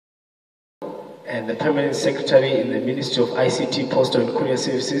and the Permanent Secretary in the Ministry of ICT, Postal and Courier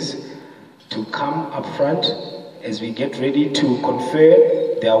Services to come up front as we get ready to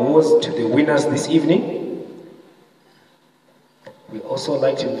confer the awards to the winners this evening. We also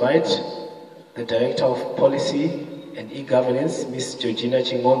like to invite the Director of Policy and E-Governance, Ms. Georgina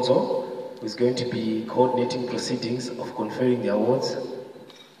Chingonzo, who is going to be coordinating proceedings of conferring the awards.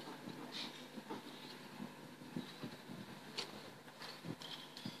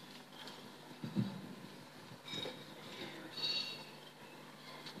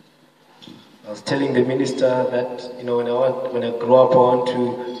 I was telling the minister that, you know, when I grow up, I want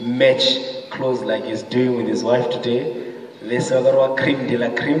to match clothes like he's doing with his wife today. Les Agarwa Cream de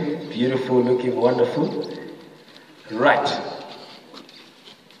la Cream, beautiful looking, wonderful. Right.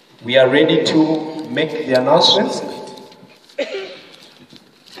 We are ready to make the announcements.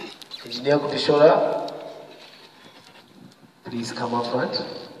 Engineer Kutishora, please come up front.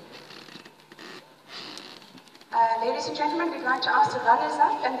 Ladies and gentlemen, we'd like to ask the runners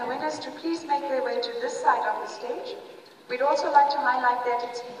up and the winners to please make their way to this side of the stage. We'd also like to highlight that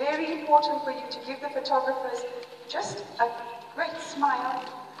it's very important for you to give the photographers just a great smile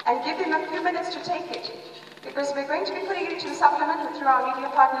and give them a few minutes to take it, because we're going to be putting it into the supplement through our media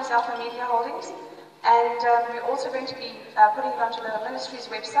partners, Alpha Media Holdings, and we're also going to be putting it onto the ministry's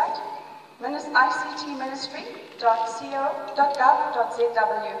website,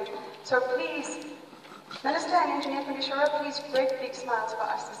 ictministry.co.gov.zw. So please, Minister and Engineer Kundishora, please great big smiles for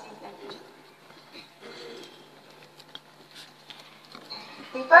us this evening.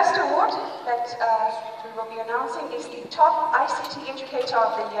 The first award that we will be announcing is the Top ICT Educator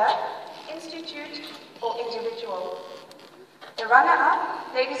of the Year, Institute or Individual. The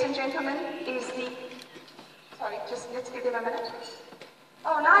runner-up, ladies and gentlemen, is the... Sorry, just let's give them a minute.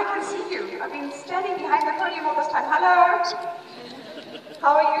 Oh, now I can see you. I've been standing behind the podium all this time. Hello!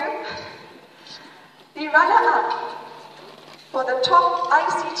 How are you? The runner-up for the Top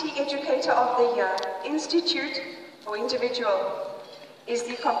ICT Educator of the Year, Institute or Individual, is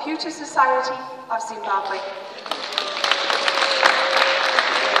the Computer Society of Zimbabwe.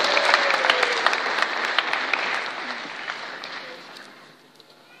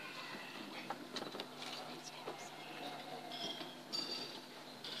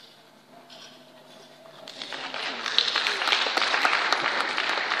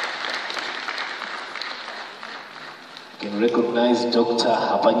 You can recognize Dr.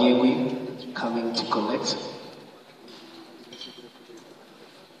 Hapanyewi coming to collect.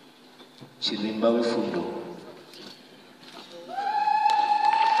 Chilimbawe Fundo.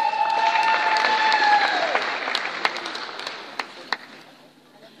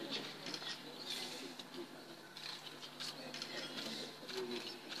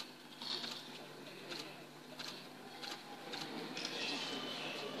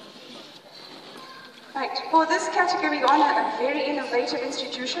 Right, for this category, we honor a very innovative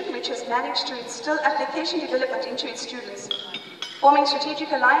institution which has managed to instill application development into its students, forming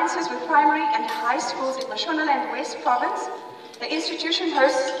strategic alliances with primary and high schools in Mashonaland West Province. The institution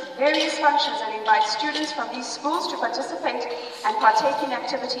hosts various functions and invites students from these schools to participate and partake in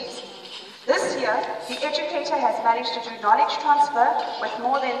activities. This year, the educator has managed to do knowledge transfer with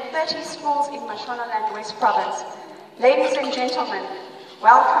more than 30 schools in Mashonaland West Province. Ladies and gentlemen,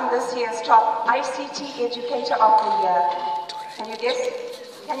 welcome this year's Top ICT Educator of the Year. Can you guess?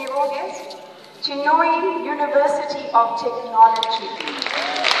 Can you all guess? Chinhoyi University of Technology.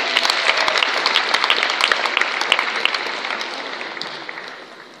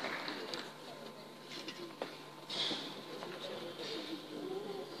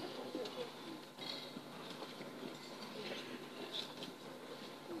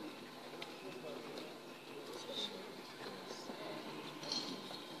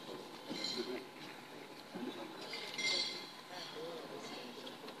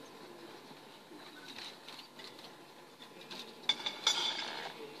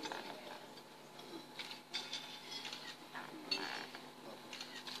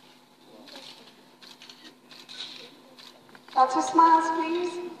 Lots of smiles,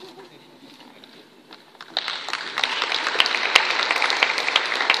 please.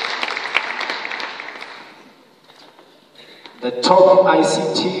 The Top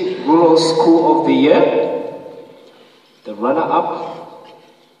ICT Rural School of the Year, the runner-up,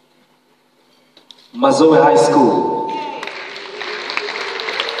 Mazoe High School.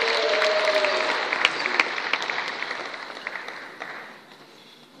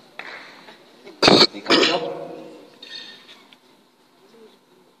 They come up.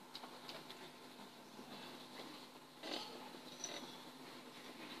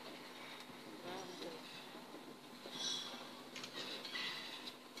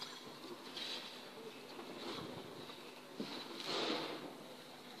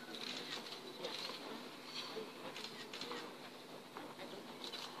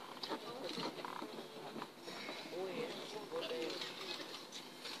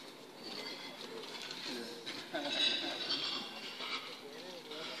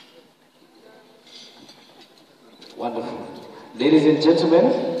 Ladies and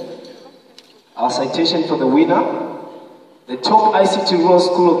gentlemen, our citation for the winner. The top ICT Rural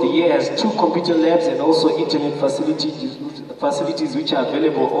School of the Year has 2 computer labs and also internet facilities which are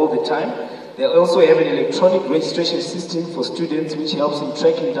available all the time. They also have an electronic registration system for students which helps in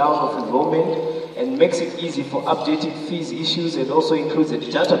tracking down of enrollment and makes it easy for updating fees issues, and also includes a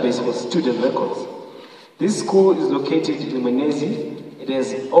database for student records. This school is located in Menezi. It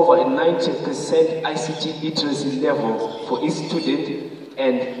has over a 90% ICT literacy level for its students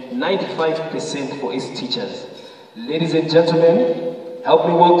and 95% for its teachers. Ladies and gentlemen, help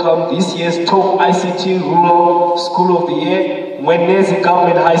me welcome this year's top ICT Rural School of the Year, Menezi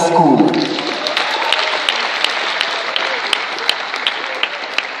Government High School.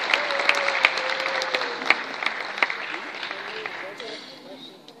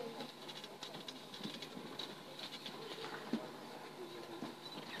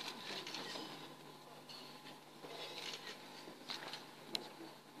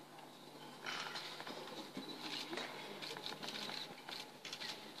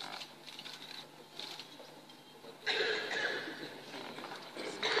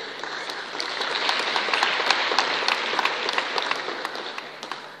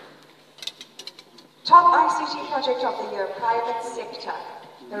 Top ICT Project of the Year, Private Sector.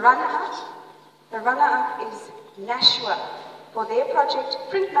 The runner-up is Nashua for their project,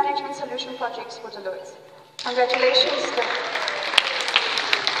 Print Management Solution Projects for Deloitte. Congratulations.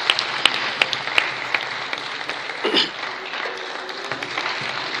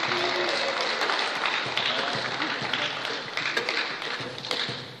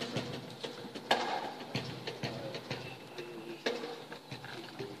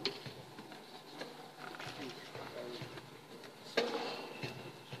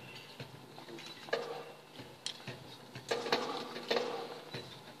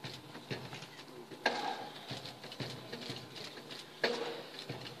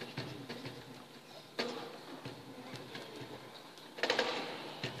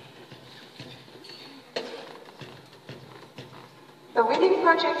 The winning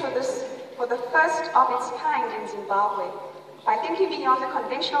project for the first of its kind in Zimbabwe, by thinking beyond the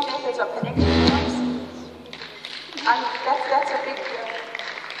conventional methods of connecting homes, and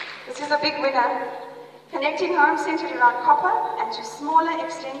this is a big winner, connecting homes centered around copper and to smaller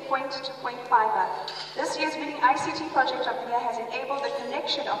extent point-to-point fiber. This year's winning ICT project of the year has enabled the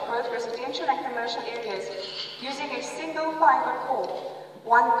connection of both residential and commercial areas using a single fiber core,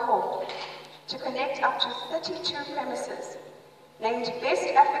 one core, to connect up to 32 premises. Named Best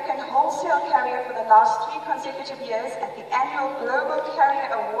African Wholesale Carrier for the last 3 consecutive years at the annual Global Carrier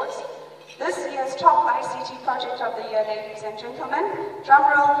Awards, this year's top ICT project of the year, ladies and gentlemen, drum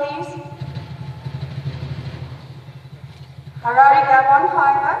roll please. Harare Gabon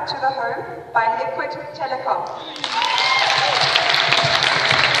Fiber to the Home by Liquid Telecom.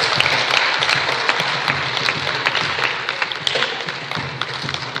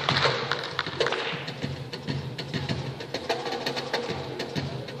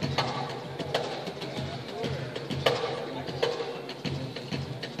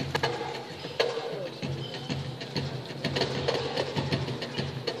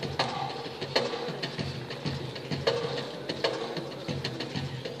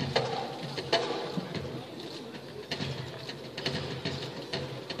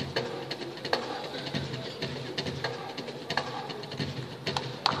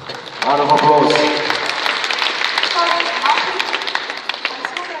 Round of applause.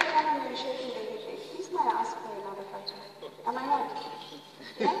 Please may I ask for another photo? Am I right?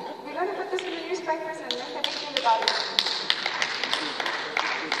 Yeah? We're going to put this in the newspapers and make a big deal about it.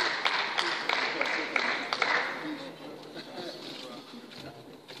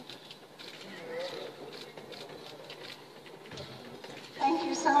 Thank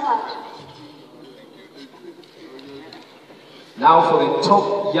you so much. Now for the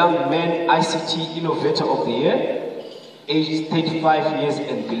top young man ICT Innovator of the Year, aged 35 years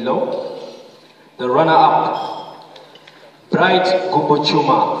and below. The runner-up, Bright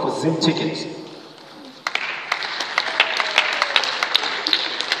Gumbochuma for Zim Ticket.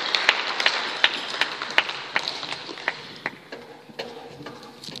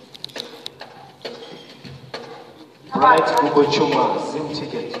 Bright Gumbochuma, Zim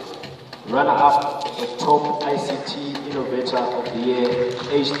Ticket. Runner-up, the top ICT Innovator of the Year,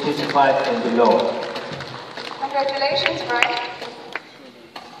 aged 35 and below. Congratulations, Brian.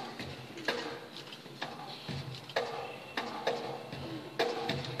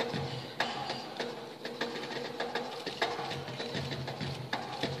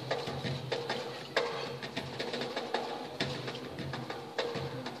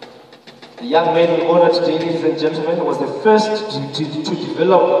 The young man we honor today, ladies and gentlemen, was the first to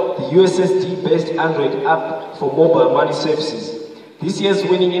develop the USSD-based Android app for mobile money services. This year's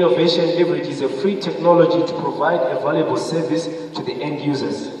winning innovation leverages a free technology to provide a valuable service to the end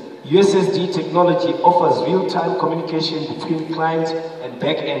users. USSD technology offers real-time communication between clients and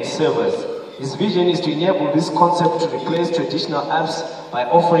back-end servers. His vision is to enable this concept to replace traditional apps by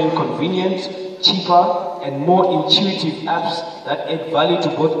offering convenient, cheaper, and more intuitive apps that add value to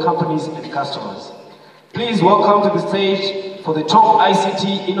both companies and customers. Please welcome to the stage for the top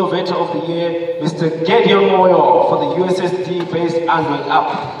ICT Innovator of the Year, Mr. Gideon Moyo, for the USSD-based Android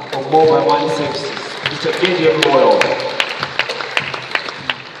app for mobile money services. Mr. Gideon Moyo.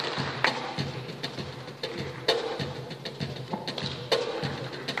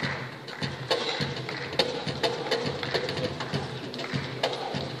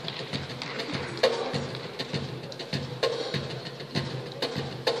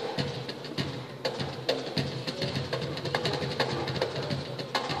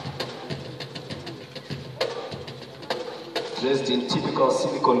 Dressed in typical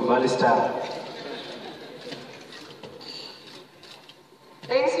Silicon Valley style.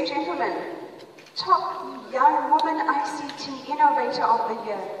 Ladies and gentlemen, top young woman ICT Innovator of the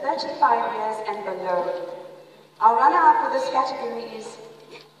Year, 35 years and below. Our runner-up for this category is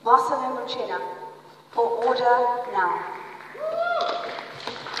Marcelin Luchena for Order Now.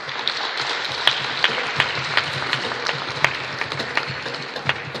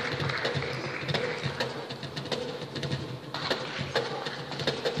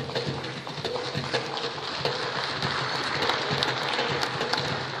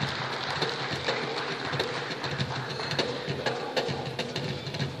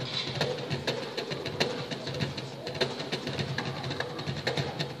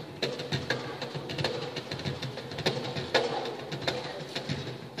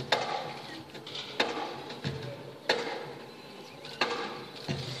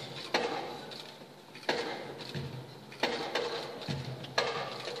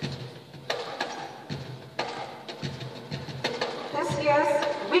 This year's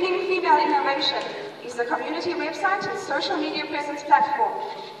winning female innovation is the community website and social media presence platform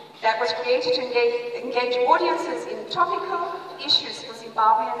that was created to engage audiences in topical issues for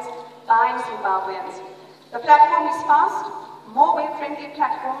Zimbabweans by Zimbabweans. The platform is fast, more web-friendly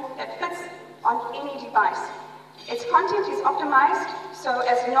platform that fits on any device. Its content is optimized so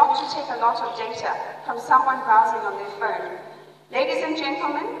as not to take a lot of data from someone browsing on their phone. Ladies and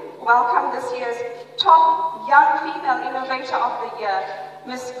gentlemen, welcome this year's top young female innovator of the year,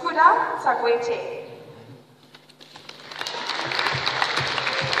 Ms. Kuda Tsagwete.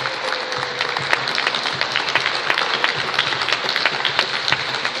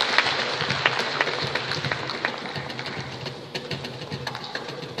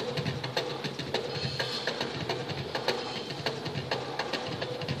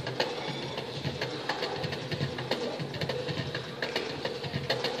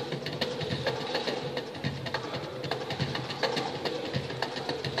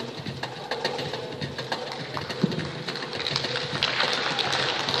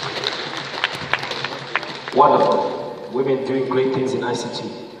 Wonderful. Women doing great things in ICT.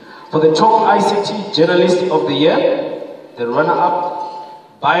 For the top ICT Journalist of the Year, the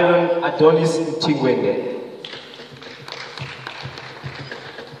runner-up, Byron Adonis Mtingwende.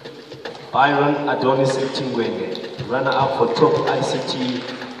 Byron Adonis Mtingwende, runner-up for top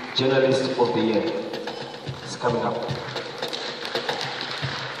ICT Journalist of the Year. It's coming up.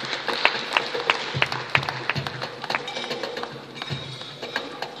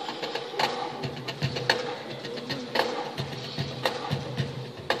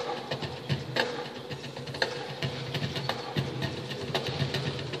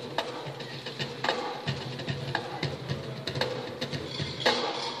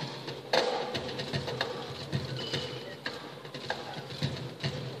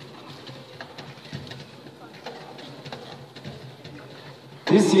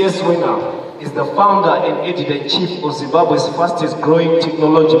 This year's winner is the founder and editor-in-chief of Zimbabwe's fastest-growing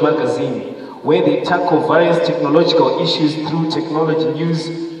technology magazine, where they tackle various technological issues through technology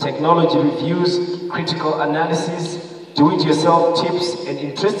news, technology reviews, critical analysis, do-it-yourself tips, and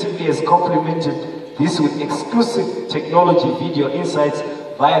interestingly has complemented this with exclusive technology video insights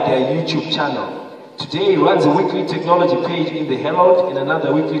via their YouTube channel. Today, he runs a weekly technology page in the Herald and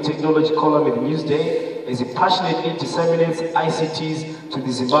another weekly technology column in the Newsday, as he passionately disseminates ICTs to the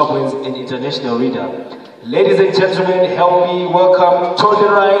Zimbabweans and international reader. Ladies and gentlemen, help me welcome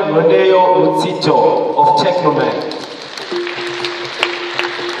Todirai Rodeo Mutsito of Technoman.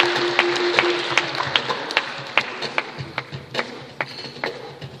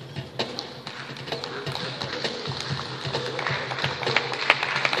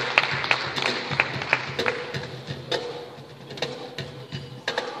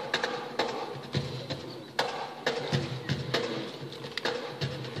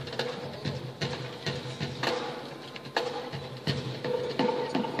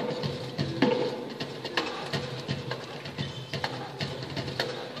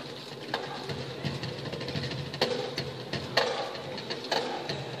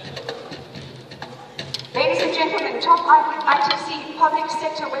 top ITC public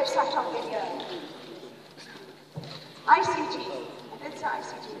sector website of the year. ICT. It's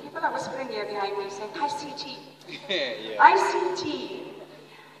ICT. People are whispering here behind me saying ICT. ICT.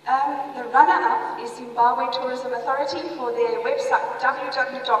 The runner-up is Zimbabwe Tourism Authority for their website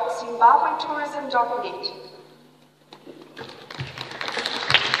www.zimbabwetourism.net.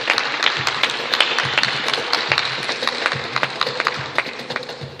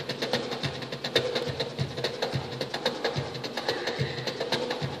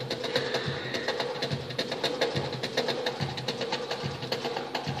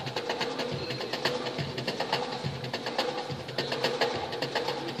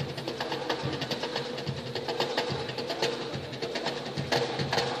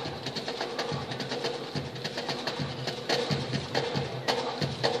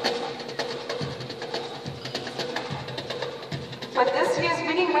 With this year's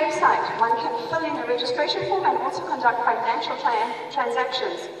winning website, one can fill in a registration form and also conduct financial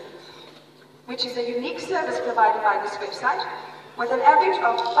transactions, which is a unique service provided by this website, with an average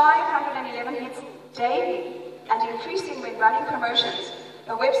of 511 hits daily and increasing when running promotions.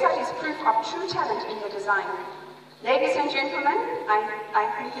 The website is proof of true talent in the design. Ladies and gentlemen, I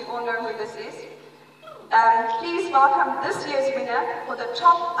think you all know who this is. Please welcome this year's winner for the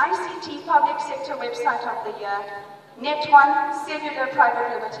top ICT public sector website of the year, Net1 Cellular Private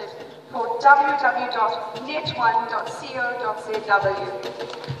Limited, for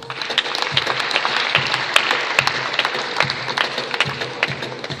www.net1.co.zw.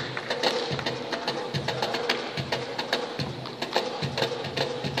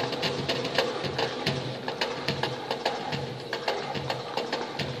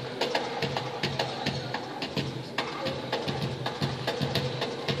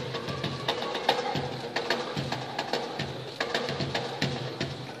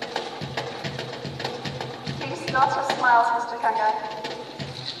 Lots of smiles.